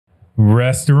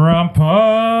Restaurant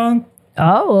Punk.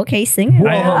 Oh, okay, sing it. Oh,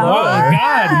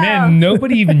 God, man,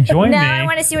 nobody even joined me. Now I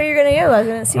want to see what you're going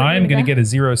to do. I'm going to get a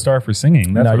 0 for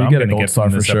singing. That's No, what you I'm get going a to gold get star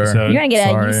from for this sure. episode. You're going to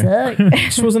get a you suck.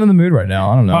 Just wasn't in the mood right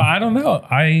now. I don't know. I don't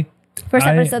know. First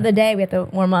episode of the day, we have to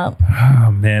warm up.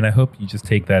 Oh, man, I hope you just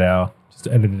take that out. Just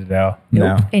edit it out.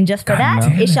 No. And just for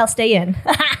that, it shall stay in.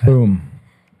 Boom.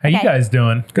 How you Okay. guys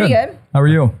doing? Good. Pretty good. How are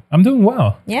you? I'm doing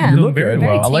well. Yeah. I'm You doing look very good.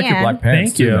 well. I like your tan. black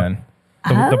pants Thank too, you. man.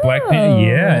 The black pants,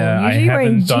 yeah. I usually wearing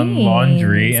haven't done jeans.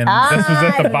 laundry, and this was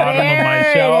at the bottom of my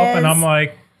there it shelf, is. and I'm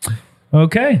like,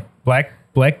 okay,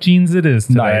 black jeans it is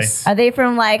today. Nice. Are they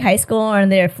from like high school or are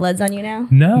there floods on you now?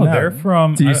 No, No. they're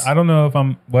from. Do you I don't know if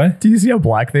I'm what. Do you see how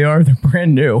black they are? They're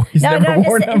brand new. He's never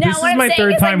worn them. This is my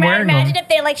third time wearing them. Imagine if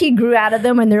they like he grew out of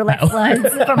them and they're like floods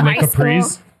from Like high school.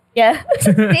 capris. Yeah.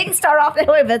 They didn't start off that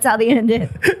way, but that's how they ended.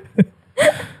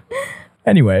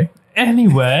 Anyway,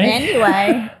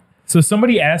 Anyway. So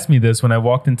somebody asked me this when I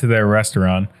walked into their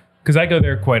restaurant because I go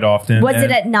there quite often. Was it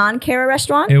and at non-Kara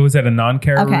restaurant? It was at a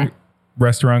non-Kara Okay.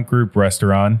 restaurant group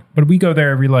restaurant, but we go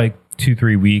there every like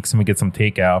 2-3 weeks and we get some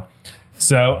takeout.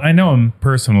 So I know him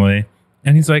personally,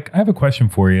 and he's like, "I have a question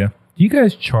for you. Do you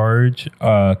guys charge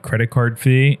a credit card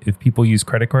fee if people use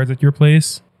credit cards at your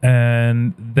place?"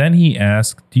 And then he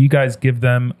asked, "Do you guys give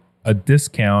them a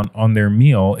discount on their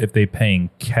meal if they pay in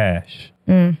cash?"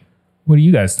 What do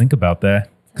you guys think about that?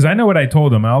 Because I know what I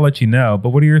told him, and I'll let you know. But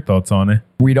what are your thoughts on it?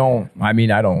 we don't. I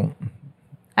mean, I don't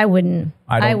I wouldn't.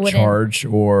 charge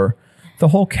or the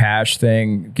whole cash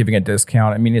thing, giving a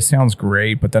discount. I mean, it sounds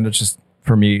great, but then it's just,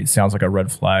 for me, it sounds like a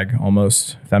red flag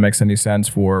almost, if that makes any sense,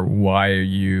 for why are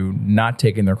you not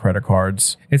taking their credit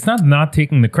cards? It's not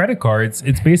taking the credit cards.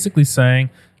 It's basically saying,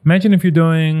 imagine if you're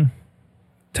doing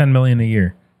 10 million a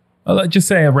year. Let's just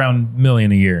say around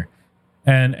million a year,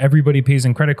 and everybody pays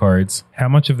in credit cards. How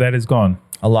much of that is gone?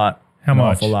 A lot. How An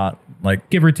much? awful lot. Like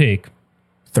Give or take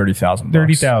 30,000.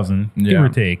 30,000. Give Yeah. or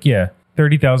take, yeah,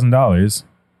 $30,000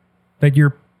 that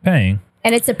you're paying.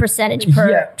 And it's a percentage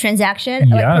per Yeah. transaction,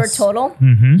 like per Yes. total.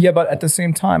 Yeah, but at the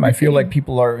same time, I feel like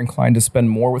people are inclined to spend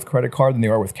more with credit card than they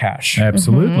are with cash.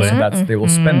 Absolutely. So that's they will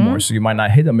spend more. So you might not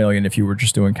hit $1 million if you were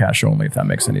just doing cash only, if that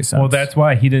makes any sense. Well, that's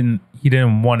why he didn't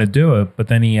want to do it. But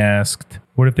then he asked,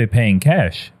 "What if they pay in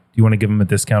cash? Do you want to give them a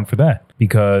discount for that?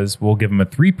 Because we'll give them a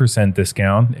 3%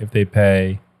 discount if they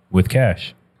pay with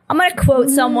cash." I'm going to quote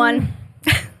someone.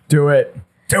 do it.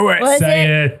 Do it. What is Say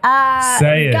it? it.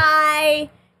 Say it. Guy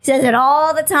says it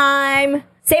all the time.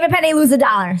 Save a penny, lose a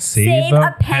dollar. Save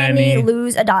a penny.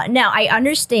 lose a dollar. Now, I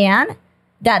understand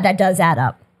that does add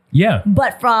up. Yeah.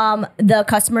 But from the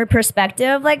customer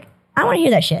perspective, like, I don't want to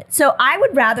hear that shit. So I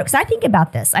would rather, because I think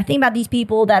about this. I think about these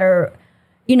people that are,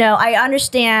 I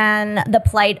understand the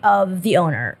plight of the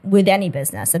owner with any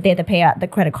business, that they have to pay out the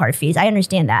credit card fees. I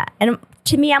understand that. And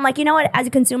to me, I'm like, you know what? As a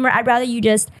consumer, I'd rather you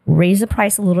just raise the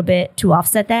price a little bit to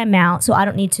offset that amount so I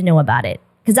don't need to know about it.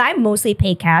 Because I mostly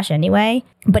pay cash anyway.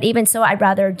 But even so, I'd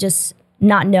rather just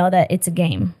not know that it's a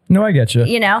game. No, I get you.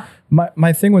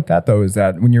 My thing with that, though, is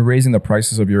that when you're raising the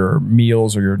prices of your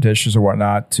meals or your dishes or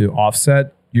whatnot to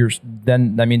offset,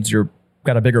 then that means you've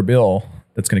got a bigger bill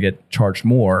that's going to get charged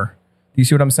more. Do you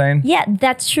see what I'm saying? Yeah,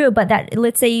 that's true. But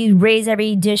let's say you raise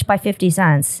every dish by 50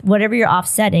 cents, whatever you're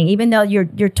offsetting, even though your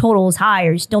total is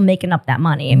higher, you're still making up that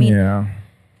money. I mean, yeah,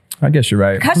 I guess you're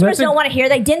right. customers don't want to hear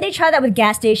that. Didn't they try that with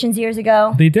gas stations years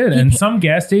ago? They did. And some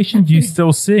gas stations you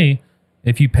still see,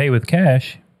 if you pay with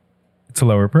cash, it's a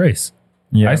lower price.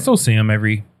 Yeah. I still see them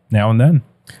every now and then.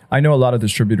 I know a lot of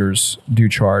distributors do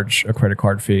charge a credit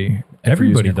card fee. if you're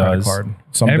Everybody using a credit does. Card.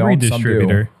 Some Every don't, some do.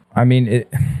 distributor. I mean,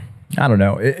 I don't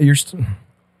know.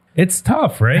 It's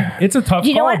tough, right? It's a tough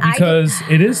You know call what? because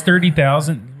it is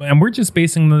 30,000 and we're just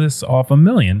basing this off $1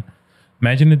 million.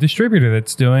 Imagine a distributor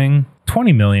that's doing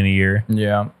 20 million a year.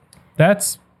 Yeah.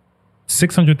 That's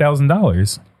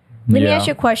 $600,000. Let me ask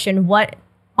you a question. What,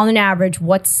 on an average,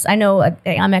 I know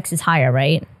Amex is higher,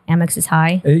 right? Amex is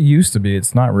high. It used to be.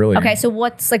 It's not really. Okay, so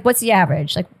what's the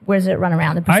average? Like, where does it run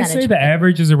around, the I percentage? say the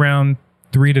average is around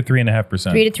 3 to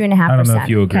 3.5%. 3 to 3.5%. I don't know if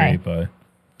you agree, Okay. but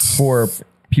For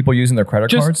people using their credit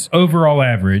just cards? overall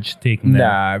average taking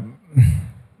that. Nah.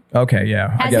 Okay,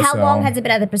 yeah. I guess How long has it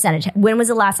been at the percentage? When was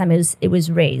the last time it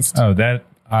was raised? Oh, that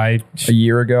a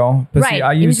year ago. But Right.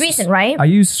 See, It was recent, right? I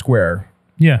use Square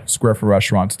yeah. for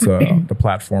restaurants to the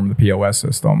platform, the POS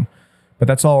system. But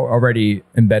that's all already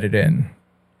embedded in.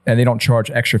 And they don't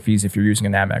charge extra fees if you're using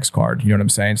an Amex card. You know what I'm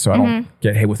saying? So I don't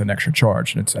get hit with an extra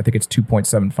charge. And I think it's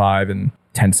 2.75 and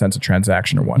 10 cents a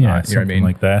transaction or whatnot. Yeah, you know what I something mean?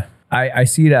 like that. I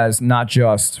see it as not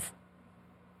just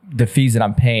the fees that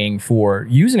I'm paying for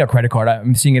using a credit card.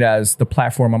 I'm seeing it as the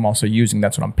platform I'm also using.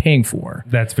 That's what I'm paying for.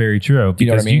 That's very true. You know what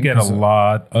Because I mean? you get a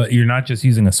lot. You're not just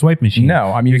using a swipe machine.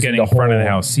 No, I'm you're using getting the front of the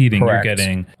whole- house seating. correct. You're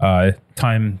getting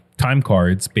time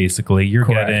cards. Basically, you're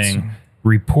Correct. getting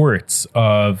reports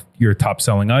of your top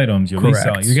selling items. Your least Correct.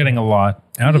 selling. You're getting a lot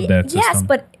out of that system. Yes,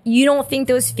 but you don't think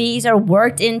those fees are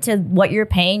worked into what you're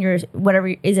paying? Your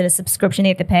whatever, is it a subscription they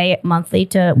have to pay monthly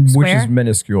to Which Square? is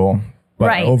minuscule. But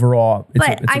Right. overall,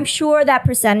 But I'm sure that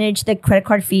percentage, the credit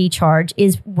card fee charge,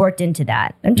 is worked into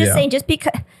that. I'm just Yeah. saying, just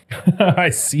because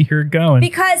I see her going.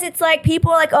 it's like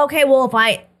people are like, okay, well, if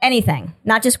I anything,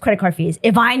 not just credit card fees,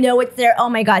 if I know it's there, oh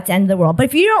my god, it's the end of the world. But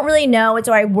if you don't really know it's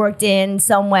already worked in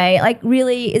some way, like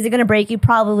really, is it going to break you?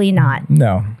 Probably not.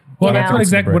 no. Well, You that's know? what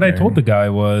exactly what I told the guy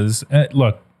was,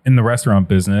 look, in the restaurant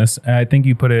business, I think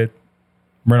you put it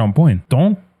right on point.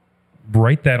 Don't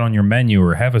write that on your menu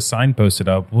or have a sign posted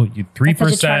up. Well, you 3%.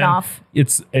 That's such a turn off.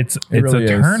 It's really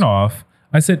a is. turn off.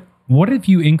 I said, what if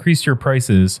you increased your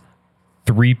prices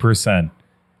 3%?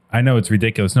 I know it's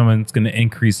ridiculous. No one's going to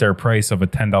increase their price of a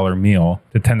 $10 meal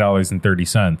to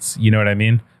 $10.30. You know what I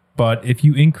mean? But if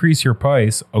you increase your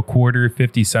price a quarter,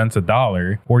 50 cents,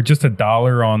 $1, or just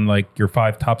 $1 on like your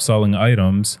 5 top selling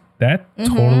items, that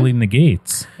totally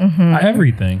negates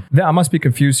everything. I must be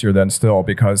confused here then still,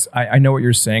 because I know what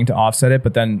you're saying to offset it,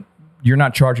 but then you're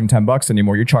not charging $10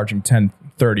 anymore. You're charging $10,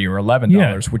 $30, or $11,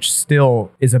 Yeah. which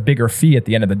still is a bigger fee at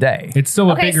the end of the day. It's still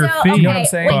a Okay, bigger so- fee. okay, You know what I'm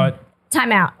saying? But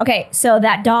Time out. Okay, so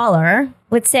that dollar,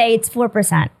 let's say it's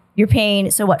 4%. You're paying,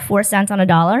 so what, 4 cents on a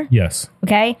dollar? yes.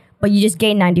 Okay. But you just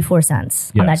gain 94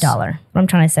 cents on that Yes. dollar. What I'm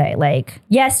trying to say, like,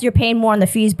 yes, you're paying more on the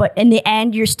fees, but in the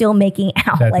end, you're still making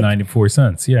out. That's like, 94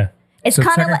 cents. Yeah. it's So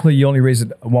kind of like, technically, you only raise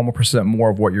it 1% more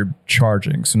of what you're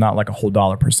charging. So not like a whole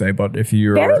dollar per se, but if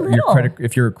Very little.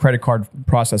 if your credit card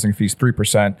processing fees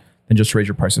 3%, then just raise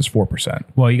your prices 4%.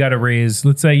 Well, you got to raise,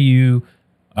 let's say you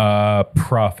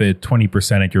profit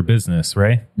 20% at your business,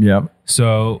 right? Yeah.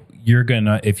 So you're going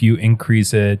to, if you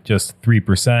increase it just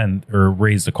 3% or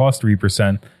raise the cost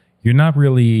 3%, you're not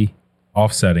really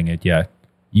offsetting it yet.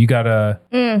 You got to,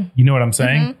 you know what I'm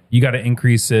saying? You got to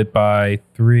increase it by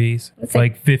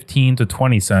like 15 to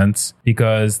 20 cents,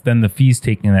 because then the fee's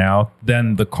taken out,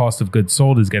 then the cost of goods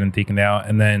sold is getting taken out,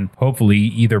 and then hopefully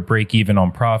either break even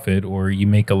on profit or you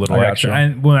make a little I extra. gotcha.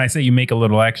 And when I say you make a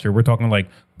little extra, we're talking like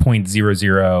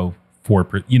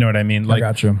 0.004%. You know what I mean? Like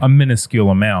gotcha. a minuscule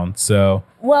amount. So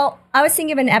well, I was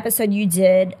thinking of an episode you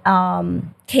did.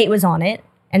 Kate was on it,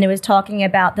 and it was talking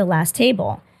about the last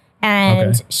table. And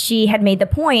Okay. she had made the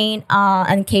point,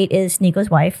 and Kate is Nico's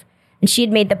wife, and she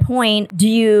had made the point,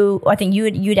 I think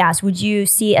you'd asked, would you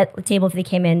see at the table if they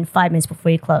came in 5 minutes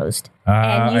before you closed?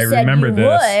 And you I said remember you this.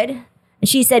 would. And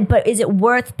she said, but is it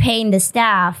worth paying the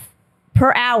staff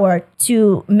per hour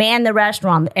to man the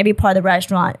restaurant, every part of the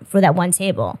restaurant for that one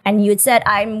table? And you had said,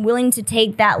 I'm willing to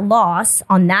take that loss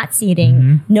on that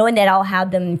seating, knowing that I'll have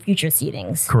them in future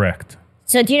seatings. correct.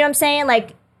 So do you know what I'm saying?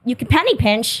 Like, you can penny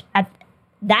pinch at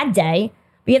that day,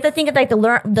 but you have to think of like the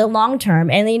long term,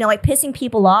 and you know, like pissing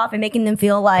people off and making them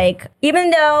feel like,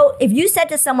 even though if you said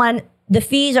to someone the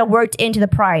fees are worked into the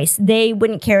price, they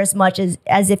wouldn't care as much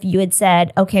as if you had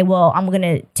said, okay, well, I'm going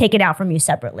to take it out from you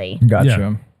separately. Gotcha.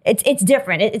 Yeah. It's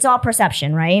different. It's all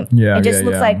perception, right? Yeah, It just yeah,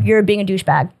 looks yeah. like you're being a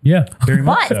douchebag. Yeah, very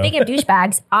much But so. speaking of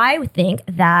douchebags, I would think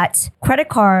that credit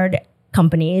card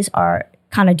companies are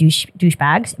kind of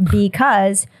douchebags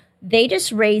because they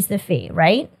just raise the fee,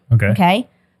 right? Okay. Okay.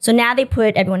 So now they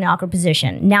put everyone in an awkward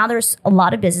position. Now there's a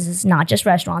lot of businesses, not just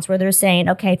restaurants, where they're saying,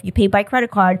 okay, if you pay by credit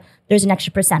card, there's an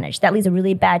extra percentage. That leaves a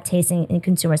really bad taste in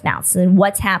consumers' mouths. So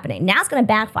what's happening? Now it's going to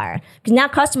backfire, because now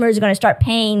customers are going to start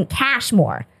paying cash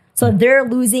more. So they're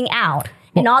losing out.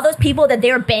 And all those people that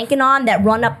they were banking on that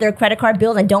run up their credit card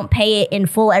bill and don't pay it in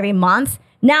full every month,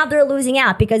 now they're losing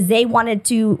out because they wanted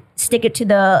to stick it to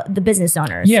the business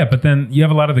owners. Yeah, but then you have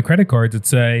a lot of the credit cards that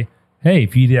say, hey,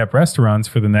 if you eat at restaurants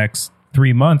for the next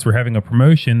 3 months, we're having a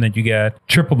promotion that you get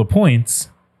triple the points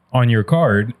on your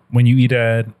card when you eat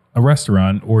at a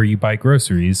restaurant, or you buy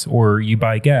groceries, or you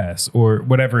buy gas, or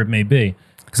whatever it may be.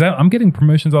 Because I'm getting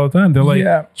promotions all the time. They're like,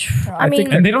 Yeah. I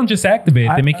mean, and they don't just activate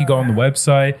it. They make you go on the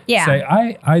website, Yeah. say,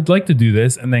 I'd like to do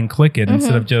this, and then click it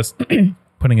instead of just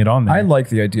putting it on there. I like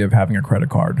the idea of having a credit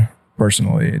card.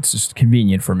 Personally, it's just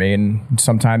convenient for me. And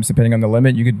sometimes, depending on the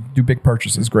limit, you could do big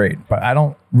purchases, great. But I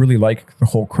don't really like the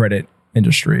whole credit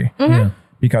industry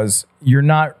because you're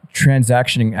not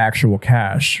transactioning actual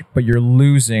cash, but you're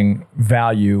losing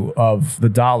value of the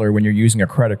dollar when you're using a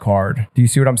credit card. Do you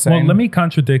see what I'm saying? Well, let me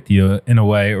contradict you in a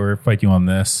way, or fight you on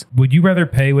this. Would you rather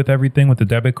pay with everything with a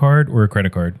debit card or a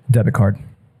credit card? Debit card.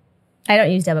 I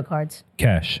don't use debit cards.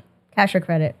 Cash. Cash or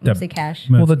credit? Mostly cash.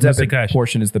 Well, the Mostly debit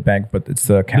portion is the bank, but it's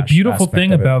the cash. The beautiful aspect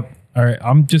thing of it, about, all right,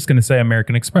 I'm just going to say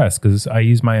American Express because I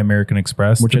use my American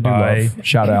Express which to I do buy love.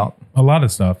 Shout out. a lot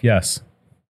of stuff. Yes.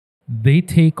 They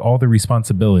take all the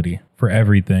responsibility for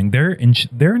everything. They're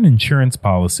an insurance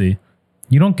policy.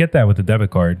 You don't get that with a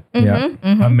debit card. Yeah.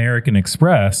 American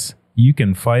Express, you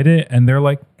can fight it and they're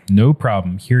like, no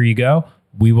problem. Here you go.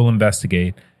 We will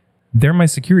investigate. They're my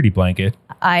security blanket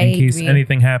in case agree.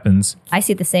 anything happens. I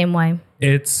see it the same way.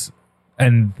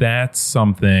 And that's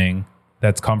something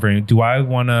that's comforting. Do I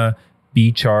want to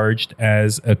be charged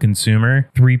as a consumer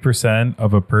 3%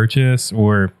 of a purchase,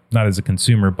 or not as a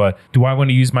consumer, but do I want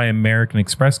to use my American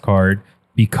Express card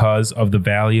because of the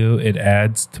value it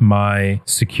adds to my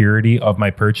security of my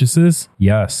purchases?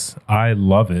 Yes, I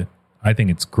love it. I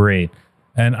think it's great.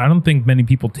 And I don't think many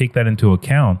people take that into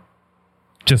account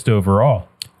just overall.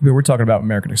 We're talking about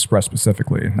American Express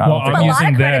specifically. Well, But I'm a lot using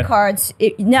of credit that. cards,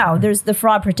 there's the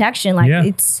fraud protection. Like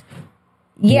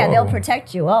Yeah. they'll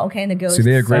protect you. Oh, okay. And the ghost. See,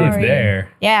 they agree. It's Sorry. there.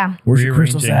 Yeah. Where's your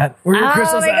crystals Rearranging. at? Where are your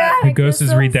crystals my at? God. The ghost is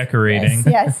crystals. redecorating.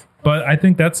 Yes. But I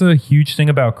think that's a huge thing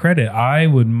about credit. I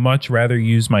would much rather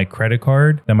use my credit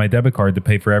card than my debit card to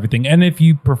pay for everything. And if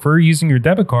you prefer using your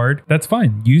debit card, that's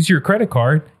fine. Use your credit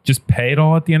card. Just pay it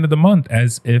all at the end of the month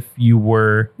as if you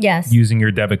were Yes. using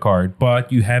your debit card.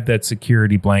 But you have that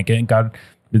security blanket. And God,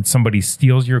 if somebody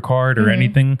steals your card or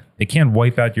anything, they can't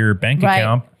wipe out your bank Right.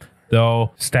 account.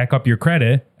 They'll stack up your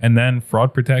credit and then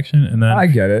fraud protection. And then I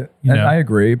get it. You And know. I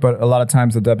agree. But a lot of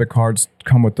times the debit cards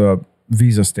come with a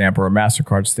Visa stamp or a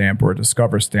MasterCard stamp or a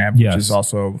Discover stamp, Yes. which is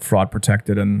also fraud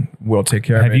protected and will take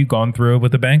care have of you it gone through it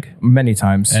with the bank? many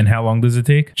times. And how long does it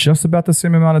take? Just about the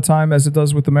same amount of time as it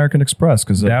does with American Express.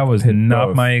 Because That was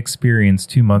not my experience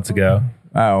 2 months ago.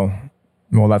 Oh,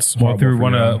 well, that's Well, horrible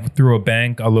for you. through a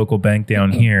bank, a local bank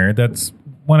down here. That's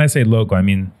when I say local, I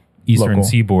mean Eastern Local.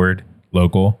 Seaboard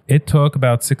local. It took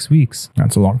about 6 weeks.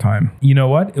 That's a long time. You know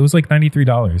what? It was like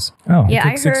 $93. Oh, Yeah.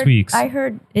 took 6 weeks. I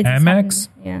heard it's Amex? happened.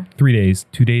 Yeah. 3 days,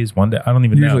 2 days, 1 day. I don't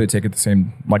even Usually know. they take it the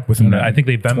same, like within. I think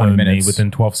they 20 Venmoed me minutes. within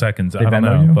 12 seconds. I don't Venmo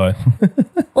know, you?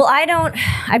 but Well,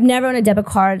 I've never owned a debit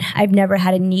card. I've never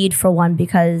had a need for one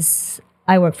because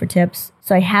I work for tips.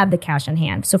 So I have the cash on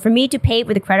hand. So for me to pay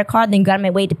with a credit card, then go out of my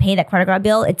way to pay that credit card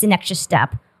bill, it's an extra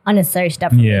step, unnecessary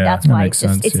step for me. Yeah, That's that why makes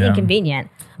it's sense, it's yeah. inconvenient.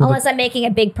 Unless I'm making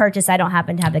a big purchase, I don't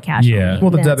happen to have the cash Yeah. on me.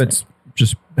 Well, the Then it's- debit's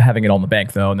just having it on the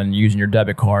bank though, and then using your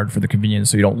debit card for the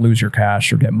convenience, so you don't lose your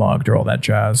cash or get mugged or all that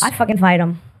jazz. I fucking fight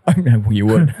them. Well, you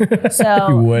would. So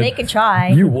You would. they could try.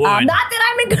 You would. Not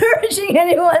that I'm encouraging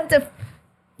anyone to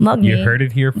mug you me. heard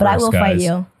it here first, But I will fight guys.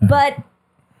 you. But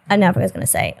I know what I was going to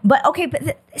say. But okay,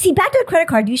 see, back to the credit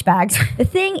card douchebags. The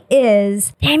thing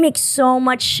is, they make so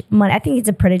much money. I think it's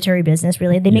a predatory business,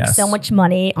 really. They make Yes. so much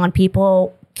money on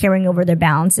people carrying over their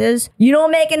balances. You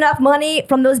don't make enough money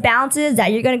from those balances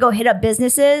that you're going to go hit up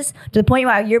businesses to the point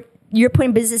where you're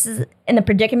putting businesses in the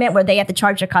predicament where they have to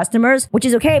charge their customers, which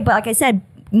is okay. But like I said,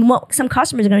 some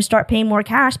customers are going to start paying more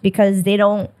cash because they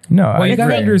don't. No, Well, you I got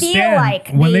to agree. understand, like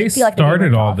when they they feel like they're started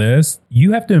getting all off. this,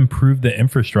 you have to improve the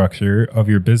infrastructure of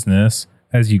your business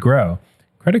as you grow.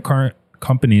 Credit card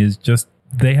companies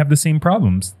they have the same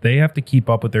problems. They have to keep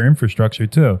up with their infrastructure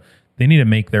too. They need to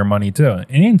make their money too.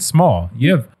 It ain't small.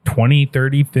 You have 20,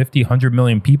 30, 50, 100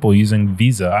 million people using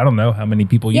Visa. I don't know how many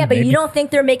people Yeah, but maybe- you don't think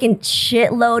they're making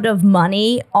shitload of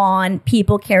money on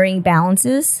people carrying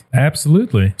balances?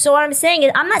 Absolutely. So what I'm saying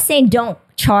is, I'm not saying don't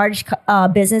charge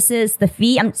businesses the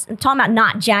fee. I'm talking about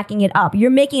not jacking it up.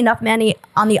 You're making enough money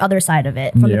on the other side of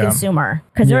it from the Yeah. consumer.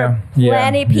 Because there are Yeah.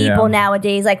 plenty of people Yeah.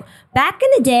 nowadays. Like back in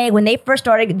the day when they first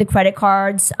started the credit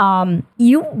cards,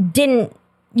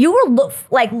 you were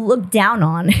looked down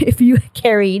on if you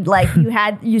carried, like you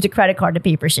had used a credit card to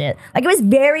pay for shit. Like it was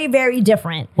very, very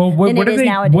different Well, than it is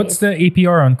nowadays. what's the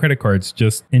APR on credit cards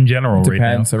just in general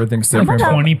Depends. right Everything's Some of different.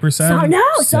 them- 20%? So, no,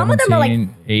 some of them are like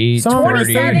 8, Some of them are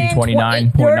 30,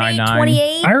 27, 29.99.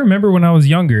 28. now? I remember when I was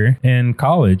younger in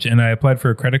college and I applied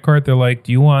for a credit card, they're like,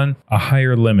 do you want a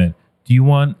higher limit? Do you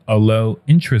want a low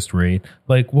interest rate?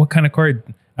 Like what kind of card?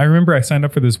 I remember I signed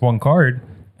up for this one card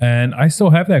and I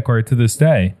still have that card to this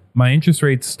day. My interest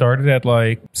rate started at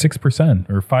like 6%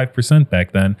 or 5%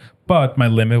 back then, but my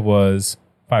limit was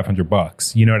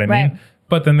 $500. You know what I Right. mean?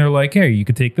 But then they're like, hey, you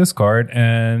could take this card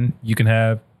and you can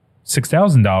have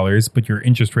 $6,000, but your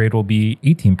interest rate will be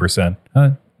 18%.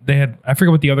 They had, I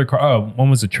forget what the other card, one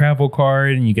was a travel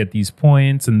card and you get these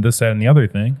points and this, that, and the other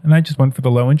thing. And I just went for the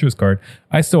low interest card.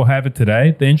 I still have it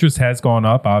today. The interest has gone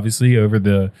up, obviously, over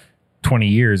the 20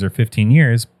 years or 15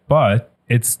 years, but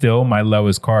it's still my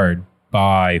lowest card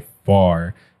by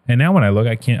far. And now when I look,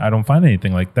 I don't find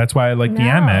anything like. That's why I like the No.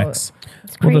 Amex.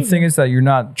 It's Well, crazy. the thing is that you're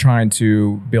not trying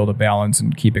to build a balance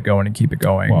and keep it going and keep it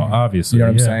going. Well, obviously, you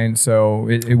know what yeah. I'm saying? So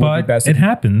it would But be best it if you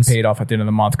happens. paid off at the end of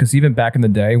the month. Because even back in the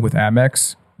day with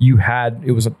Amex,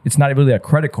 it's not really a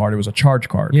credit card, it was a charge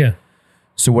card. Yeah.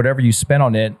 So whatever you spend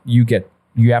on it, you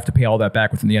have to pay all that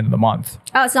back within the end of the month.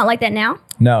 Oh, it's not like that now?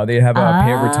 No, they have a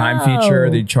pay over time feature. Oh.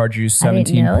 They charge you I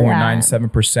didn't know that.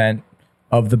 17.97%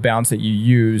 of the balance that you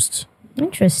used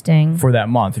Interesting. for that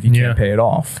month if you Yeah. can't pay it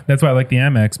off. That's why I like the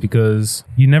Amex, because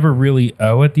you never really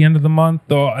owe at the end of the month,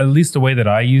 though. At least the way that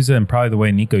I use it, and probably the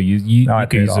way Nico No, I Nico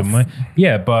pay it uses off. it.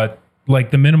 Yeah, but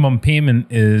like the minimum payment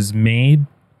is made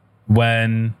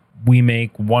when we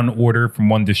make one order from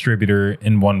one distributor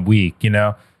in 1 week.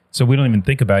 So we don't even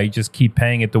think about it. You just keep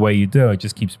paying it the way you do. It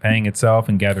just keeps paying itself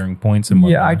and gathering points and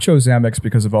whatnot. Yeah, I chose Amex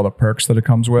because of all the perks that it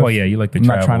comes with. Well, yeah, you like the I'm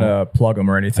travel. not trying to plug them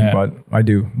or anything, Yeah. but I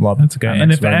do love That's okay. Amex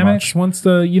And if very Amex much. wants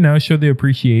to, show the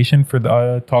appreciation for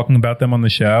the talking about them on the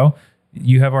show,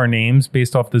 you have our names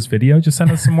based off this video. Just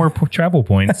send us some more travel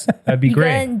points. That'd be You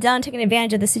great. done taking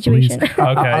advantage of the Please. situation. Okay.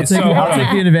 I'll so take, hold I'll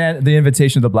on. take the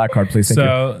invitation to the black card, please. Thank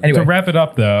So you. Anyway, to wrap it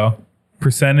up, though,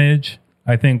 percentage,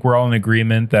 I think we're all in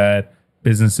agreement that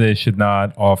businesses should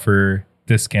not offer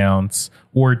discounts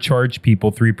or charge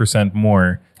people 3%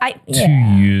 more to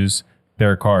use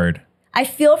their card. I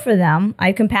feel for them. I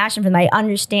have compassion for them. I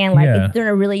understand Yeah. if they're in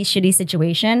a really shitty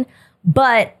situation,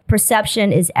 but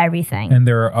perception is everything. And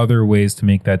there are other ways to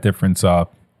make that difference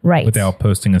up Right. without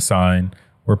posting a sign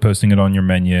or posting it on your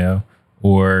menu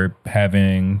or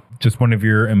having just one of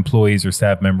your employees or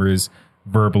staff members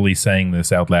verbally saying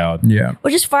this out loud. yeah. Or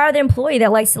just fire the employee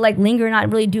that likes to linger and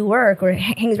not really do work or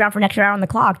hangs around for an extra hour on the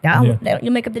clock.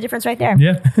 You'll make up the difference right there.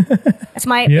 Yeah. That's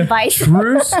my Yeah. advice.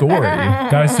 True story.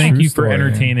 Guys, thank True you for story.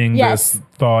 entertaining Yes. this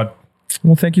thought.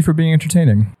 Well, thank you for being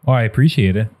entertaining. Oh, I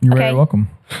appreciate it. You're Okay. very welcome.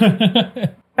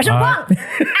 Restaurant punk.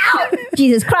 Ow!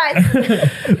 Jesus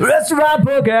Christ. Restaurant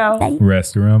book out.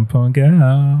 Restaurant Punk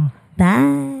out.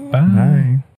 Bye. Bye. Bye.